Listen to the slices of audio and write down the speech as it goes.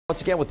Once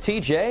again with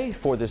TJ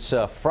for this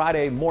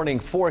Friday morning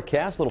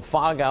forecast. A little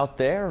fog out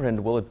there,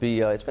 and will it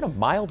be? It's been a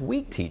mild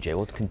week, TJ.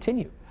 Will it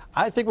continue?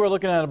 I think we're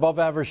looking at above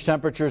average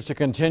temperatures to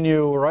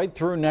continue right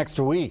through next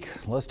week.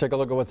 Let's take a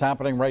look at what's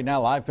happening right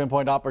now. Live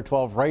Pinpoint Doppler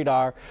 12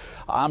 radar.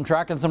 I'm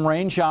tracking some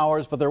rain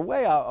showers, but they're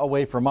way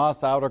away from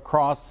us, out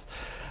across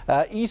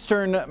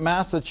eastern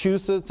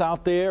Massachusetts,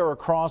 out there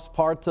across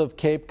parts of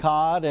Cape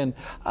Cod and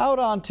out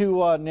onto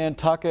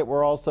Nantucket.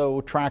 We're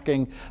also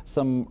tracking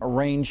some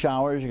rain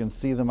showers. You can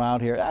see them out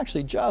here,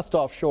 actually just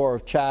offshore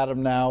of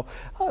Chatham now,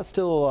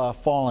 still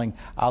falling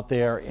out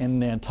there in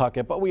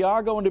Nantucket. But we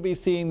are going to be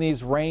seeing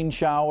these rain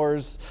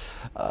showers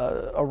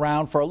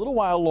around for a little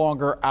while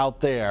longer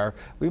out there.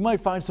 We might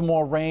find some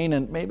more rain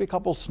and maybe a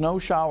couple snow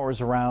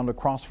showers around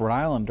across Rhode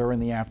Island during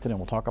the afternoon.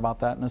 We'll talk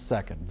about that in a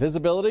second.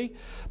 Visibility,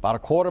 about a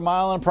quarter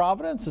mile in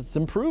Providence. It's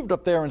improved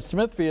up there in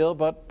Smithfield,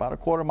 but about a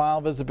quarter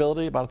mile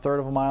visibility, about a third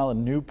of a mile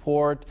in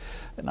Newport.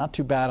 And not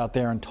too bad out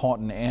there in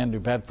Taunton and New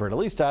Bedford, at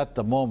least at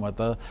the moment.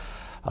 The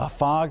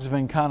fog's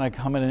been kind of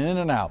coming in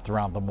and out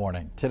throughout the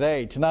morning.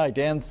 Today, tonight,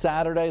 and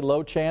Saturday,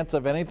 low chance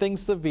of anything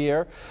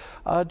severe.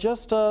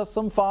 Just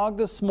some fog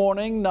this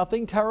morning,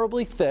 nothing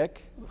terribly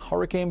thick.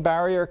 Hurricane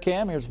barrier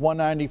cam, here's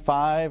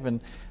 195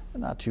 and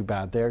not too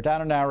bad there.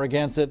 Down an hour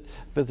against it.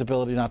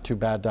 Visibility not too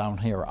bad down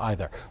here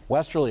either.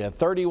 Westerly at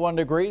 31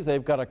 degrees.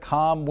 They've got a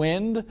calm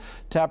wind.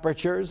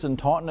 Temperatures in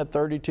Taunton at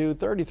 32,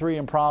 33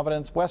 in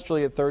Providence.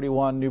 Westerly at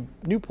 31,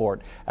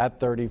 Newport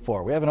at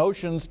 34. We have an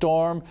ocean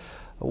storm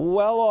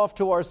well off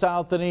to our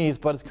south and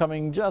east, but it's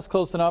coming just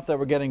close enough that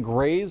we're getting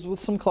grazed with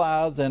some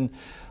clouds and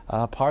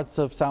parts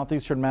of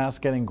southeastern Mass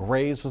getting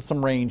grazed with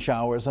some rain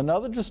showers.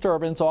 Another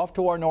disturbance off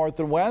to our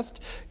north and west.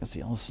 You can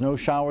see all the snow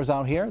showers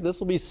out here. This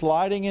will be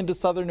sliding into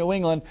southern New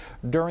England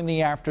during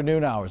the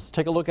afternoon hours. Let's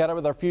take a look at it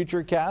with our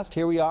Futurecast.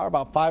 Here we are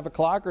about 5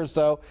 o'clock or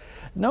so.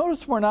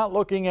 Notice we're not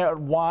looking at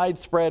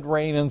widespread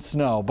rain and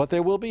snow, but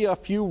there will be a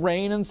few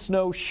rain and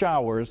snow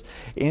showers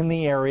in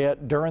the area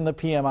during the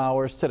PM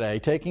hours today,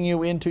 taking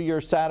you into your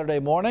Saturday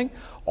morning.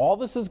 All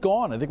this is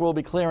gone. I think we'll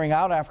be clearing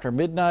out after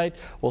midnight.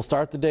 We'll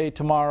start the day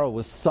tomorrow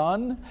with sun.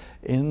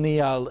 In the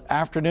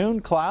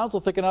afternoon, clouds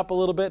will thicken up a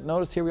little bit.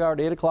 Notice here we are at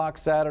 8 o'clock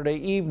Saturday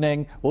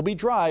evening. We'll be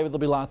dry, but there'll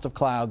be lots of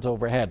clouds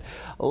overhead.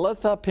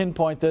 Let's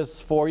pinpoint this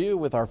for you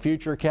with our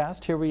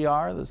Futurecast. Here we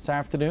are this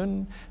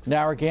afternoon.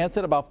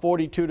 Narragansett about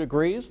 42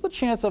 degrees. The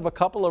chance of a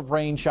couple of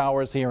rain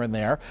showers here and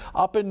there.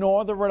 Up in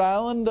northern Rhode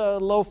Island,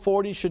 low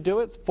 40 should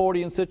do it.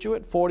 40 in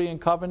Situate, 40 in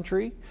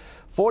Coventry.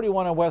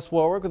 41 in West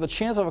Warwick with a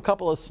chance of a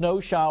couple of snow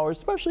showers,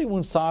 especially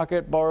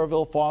Woonsocket,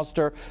 Burrillville,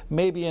 Foster,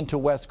 maybe into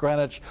West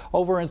Greenwich.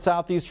 Over in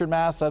southeastern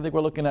Mass, I think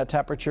we're looking at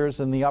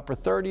temperatures in the upper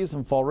 30s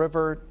in Fall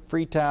River,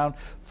 Freetown,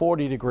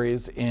 40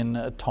 degrees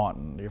in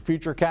Taunton. Your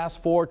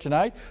Futurecast for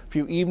tonight, a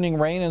few evening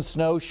rain and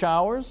snow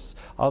showers.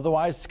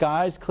 Otherwise,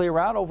 skies clear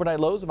out.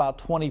 Overnight lows about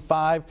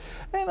 25.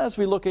 And as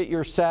we look at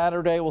your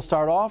Saturday, we'll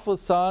start off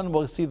with sun.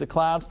 We'll see the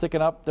clouds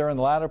sticking up there in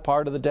the latter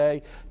part of the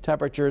day.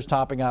 Temperatures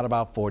topping out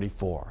about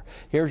 44.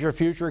 Here's your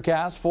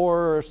Futurecast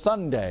for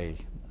Sunday.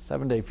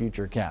 7-day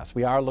Futurecast.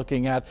 We are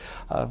looking at,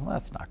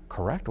 that's not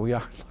correct. We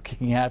are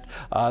looking at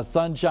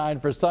sunshine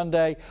for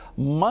Sunday.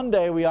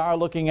 Monday, we are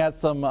looking at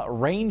some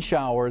rain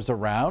showers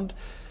around.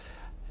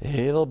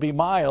 It'll be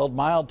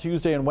mild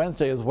Tuesday and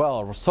Wednesday as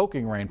well.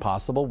 Soaking rain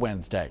possible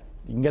Wednesday.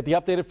 You can get the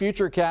updated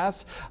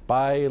Futurecast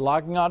by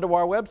logging onto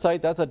our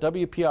website. That's at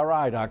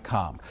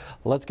WPRI.com.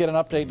 Let's get an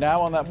update now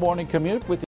on that morning commute with